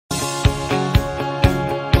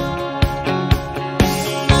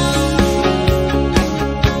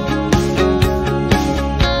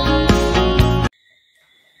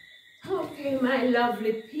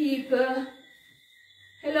lovely people.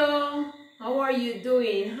 Hello, how are you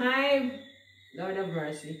doing? Hi, Lord of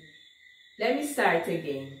mercy. Let me start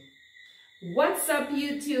again. What's up,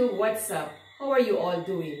 YouTube? What's up? How are you all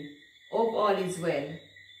doing? Hope all is well.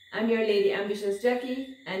 I'm your lady Ambitious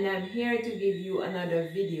Jackie, and I'm here to give you another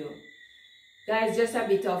video. Guys, just a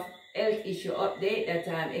bit of health issue update that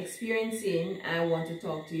I'm experiencing I want to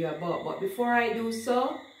talk to you about. But before I do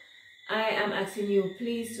so, I am asking you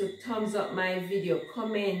please to thumbs up my video,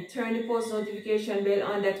 comment, turn the post notification bell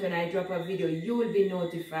on, that when I drop a video you will be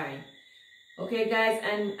notified. Okay guys,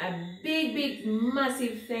 and a big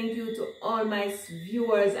massive thank you to all my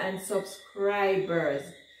viewers and subscribers.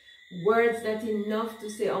 Words not enough to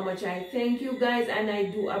say how much I thank you guys, and I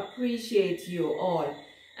do appreciate you all.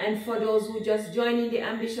 And for those who just joined the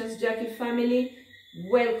Ambitious Jackie family,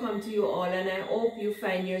 welcome to you all, and I hope you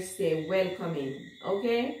find your stay welcoming.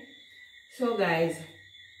 Okay, so guys,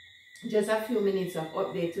 just a few minutes of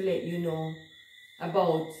update to let you know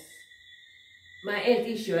about my health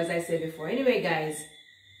issue, as I said before. Anyway guys,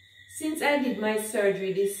 since I did my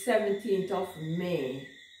surgery this 17th of May,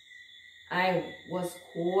 I was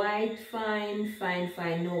quite fine,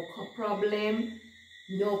 no problem,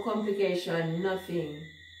 no complication, nothing.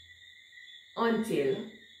 Until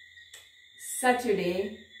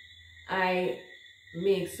Saturday, I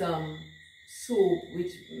make some soup,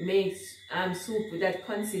 which makes soup that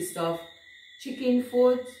consists of chicken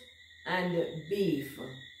foot and beef.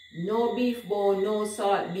 No beef bone, no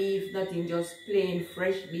salt beef, nothing, just plain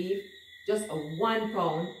fresh beef. Just 1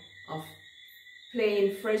 pound of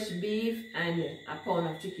plain fresh beef and a pound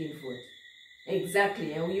of chicken foot.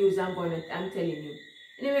 Exactly, I'm telling you.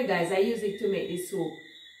 Anyway guys, I use it to make this soup.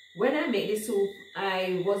 When I make this soup,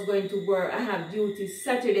 I was going to work. I have duty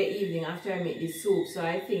Saturday evening after I make this soup, so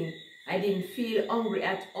I think I didn't feel hungry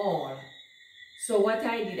at all. So what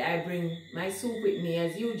I did, I bring my soup with me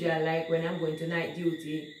as usual. Like when I'm going to night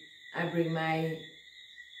duty, I bring my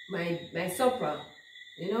supper,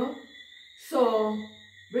 you know. So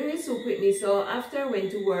bring the soup with me. So after I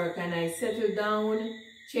went to work and I settled down,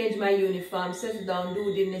 changed my uniform, settled down,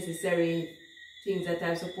 do the necessary things that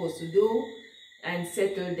I'm supposed to do, and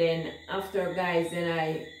settled, then after guys, then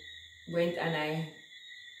I went and I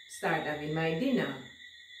started having my dinner.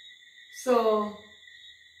 So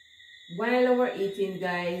while I were eating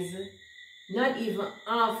guys, not even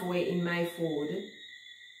halfway in my food,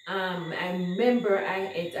 I remember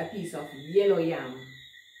I ate a piece of yellow yam.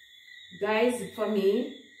 Guys, for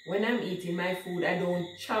me, when I'm eating my food, I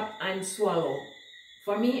don't chop and swallow.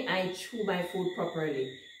 For me, I chew my food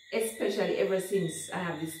properly, especially ever since I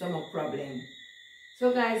have this stomach problem.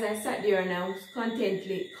 So guys, I sat there and I was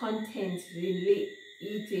contentedly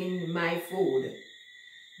eating my food.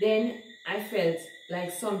 Then I felt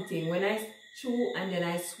like something, when I chew and then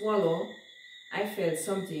I swallow, I felt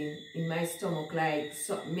something in my stomach, like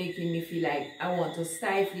making me feel like I want to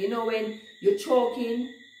stifle. You know when you're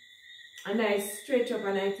choking? And I stretch up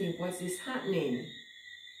and I think, what's this happening?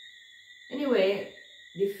 Anyway,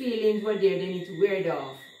 the feelings were there, they need to wear it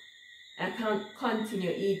off. I can't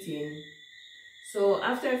continue eating. So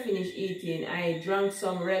after I finished eating, I drank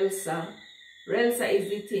some Relsa. Relsa is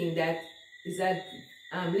the thing that is a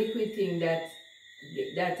liquid thing that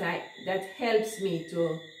helps me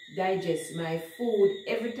to digest my food.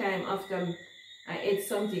 Every time after I ate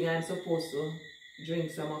something, I'm supposed to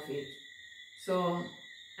drink some of it. So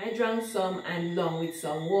I drank some, and along with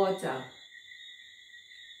some water.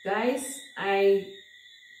 Guys, I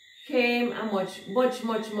came a much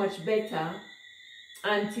better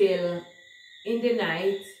until in the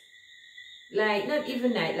night, like not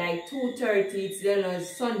even night, like 2:30, then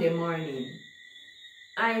was Sunday morning.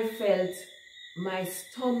 I felt my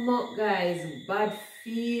stomach, guys, bad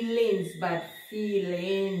feelings,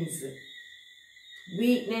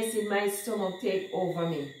 weakness in my stomach take over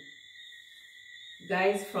me.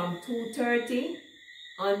 Guys, from 2:30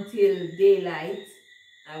 until daylight,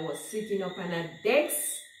 I was sitting up on a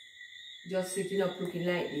desk, just sitting up looking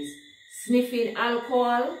like this, sniffing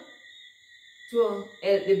alcohol to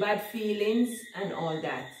help the bad feelings and all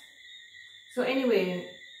that. So anyway,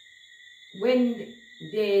 when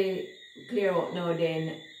they clear out now,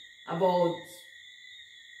 then about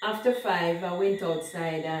after 5, I went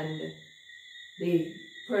outside, and the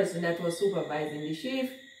person that was supervising the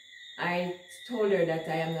shift, I told her that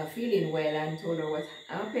I am not feeling well, and told her what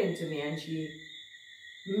happened to me, and she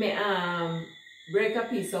break a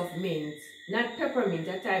piece of mint, not peppermint,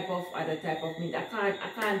 other type of mint. I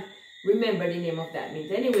can't remember the name of that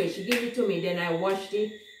mint. Anyway, she gave it to me, then I washed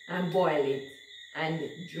it and boiled it and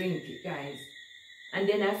drink it, guys. And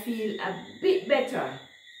then I feel a bit better.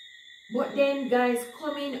 But then, guys,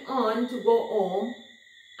 coming on to go home,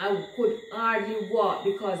 I could hardly walk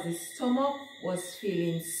because the stomach was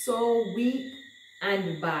feeling so weak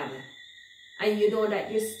and bad. And you know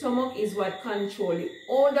that your stomach is what controls the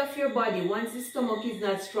whole of your body. Once the stomach is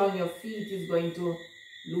not strong, your feet is going to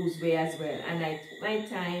lose weight as well. And I took my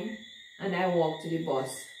time and I walked to the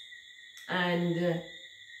bus. And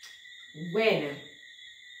when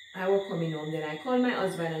I was coming home, then I called my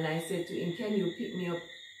husband and I said to him, "Can you pick me up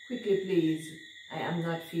quickly, please? I am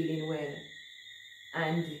not feeling well."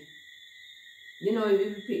 And you know, he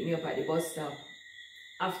picked me up at the bus stop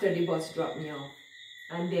after the bus dropped me off.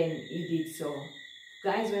 And then he did so.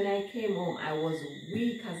 Guys, when I came home, I was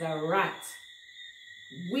weak as a rat.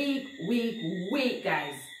 Weak,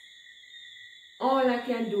 guys. All I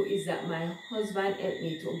can do is that my husband helped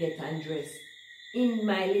me to get undressed in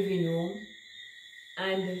my living room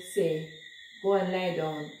and say, "Go and lie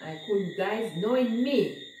down." I couldn't, guys, knowing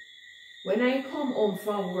me. When I come home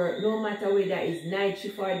from work, no matter whether it's night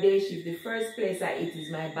shift or day shift, the first place I eat is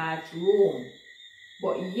my bathroom.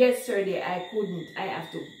 But yesterday I couldn't. I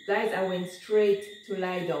have to. Guys, I went straight to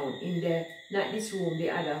lie down in the, not this room, the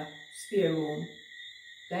other spare room.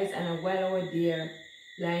 Guys, and while I was there,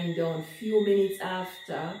 lying down, few minutes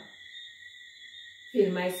after,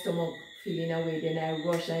 feel my stomach feeling away. Then I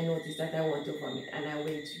noticed that I want to vomit. And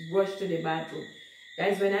I rushed to the bathroom.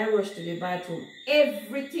 Guys, when I rushed to the bathroom,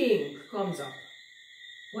 everything comes up.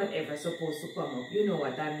 Whatever's supposed to come up. You know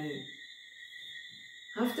what I mean.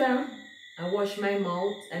 After I washed my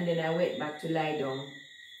mouth and then I went back to lie down.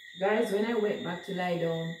 Guys, when I went back to lie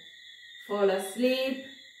down, fall asleep,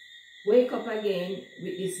 wake up again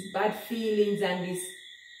with these bad feelings and this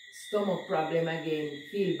stomach problem again,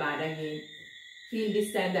 feel bad again, feel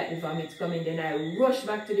this time that the vomit's coming, then I rush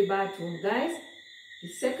back to the bathroom. Guys, the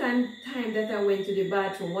second time that I went to the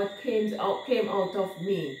bathroom, what came out of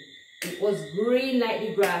me, it was green like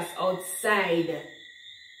the grass outside.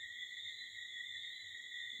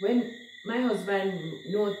 When my husband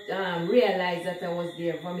realized that I was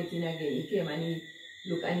there vomiting again, he came and he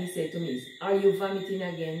looked and he said to me, "Are you vomiting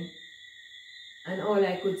again?" And all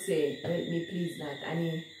I could say, "Help me please not." And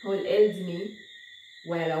he held me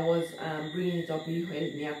while I was bringing it up. He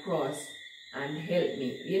held me across and helped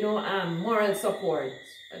me. You know, moral support.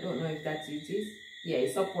 I don't know if that's it is. Yeah, he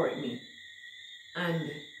support me.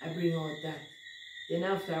 And I bring out that. Then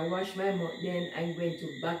after I wash my mouth, then I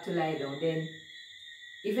went back to lie down. Then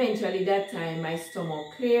eventually that time my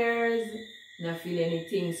stomach clears, not feel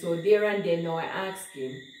anything. So there and then now I asked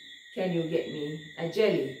him, "Can you get me a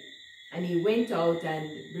jelly?" And he went out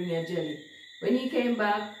and bring a jelly. When he came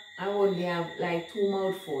back, I only have like 2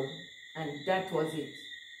 mouthfuls, and that was it.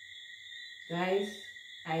 Guys,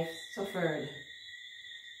 I suffered.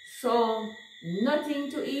 So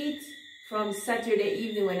nothing to eat from Saturday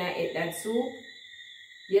evening when I ate that soup.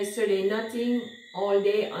 Yesterday nothing all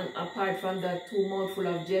day apart from the 2 mouthfuls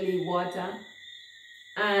of jelly water.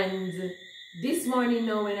 And this morning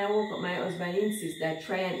now when I woke up, my husband insists that I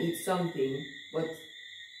try and eat something, but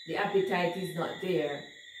the appetite is not there.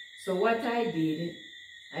 So what I did,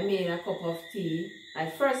 I made a cup of tea.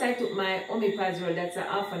 At first I took my omeprazole, that's a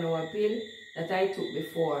half-an-hour pill that I took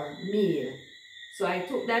before meal. So I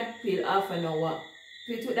took that pill half an hour.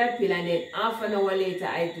 I took that pill and then half an hour later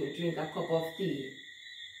I drink a cup of tea.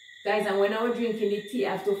 Guys, and when I was drinking the tea,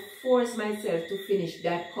 I have to force myself to finish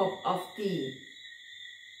that cup of tea.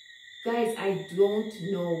 Guys, I don't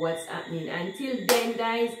know what's happening. Until then,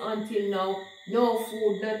 guys, until now, no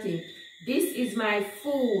food, nothing. This is my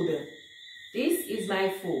food. This is my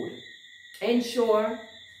food. Ensure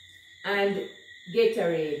and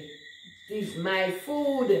Gatorade. This is my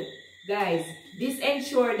food. Guys, this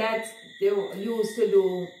Ensure that they used to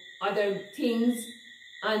do other things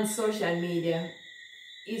on social media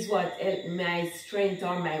is what helped my strength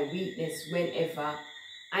or my weakness whenever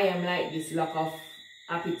I am like this lack of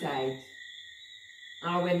appetite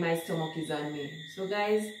or when my stomach is on me. So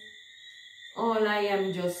guys, all I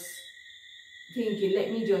am just thinking,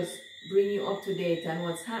 let me just bring you up to date on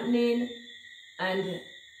what's happening, and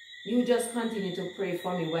you just continue to pray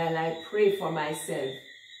for me while I pray for myself.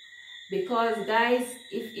 Because guys,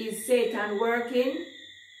 if is Satan working,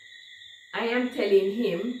 I am telling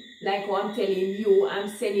him, like what I'm telling you, I'm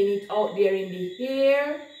sending it out there in the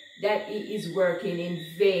air that he is working in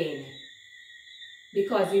vain.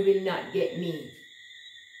 Because he will not get me.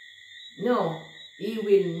 No, he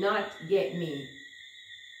will not get me.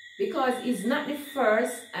 Because it's not the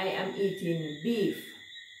first I am eating beef.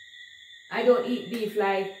 I don't eat beef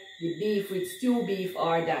like the beef with stew beef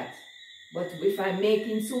or that. But if I'm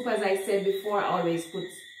making soup, as I said before, I always put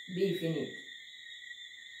beef in it.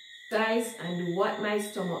 Guys, and what my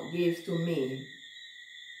stomach gave to me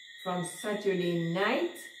from Saturday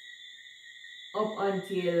night up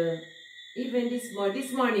until even this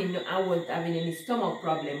morning I wasn't having any stomach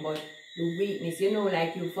problem, but the weakness, you know,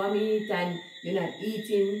 like you vomit and you're not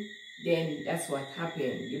eating, then that's what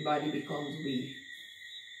happened. Your body becomes weak.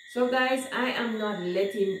 So guys, I am not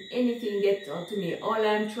letting anything get to me. All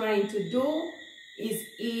I'm trying to do is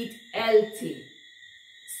eat healthy,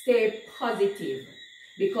 stay positive,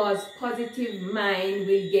 because positive mind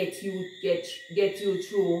will get you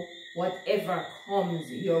through whatever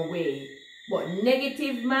comes your way. But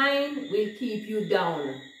negative mind will keep you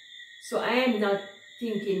down. So I am not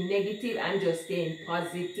thinking negative, I'm just staying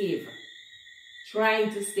positive.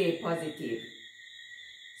 Trying to stay positive.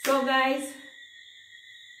 So guys,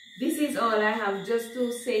 this is all I have just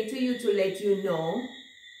to say to you, to let you know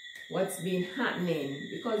what's been happening.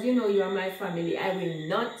 Because you know you are my family. I will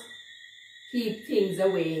not keep things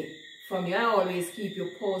away from you. I always keep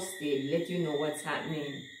you posted, let you know what's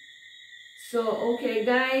happening. So, okay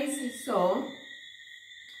guys, so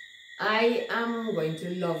I am going to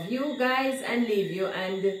love you guys and leave you.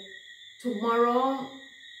 And tomorrow,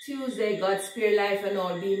 Tuesday, God spare life and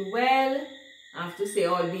all being well. I have to say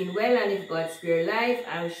all being well, and if God spare life,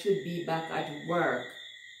 I should be back at work.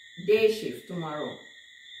 Day shift tomorrow.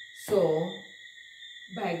 So,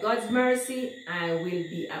 by God's mercy, I will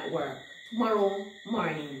be at work tomorrow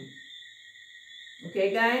morning.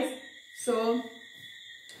 Okay guys? So,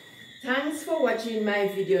 thanks for watching my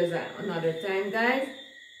videos another time, guys.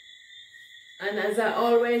 And as I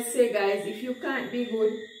always say, guys, if you can't be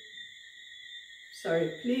good,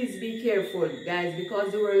 please be careful, guys,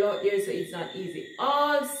 because the world out there, so it's not easy.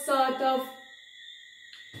 All sort of.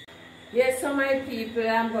 Yes, so my people,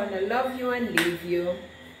 I'm gonna love you and leave you.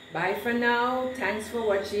 Bye for now. Thanks for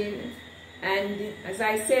watching. And as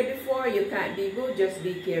I said before, you can't be good, just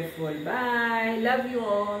be careful. Bye. Love you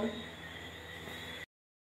all.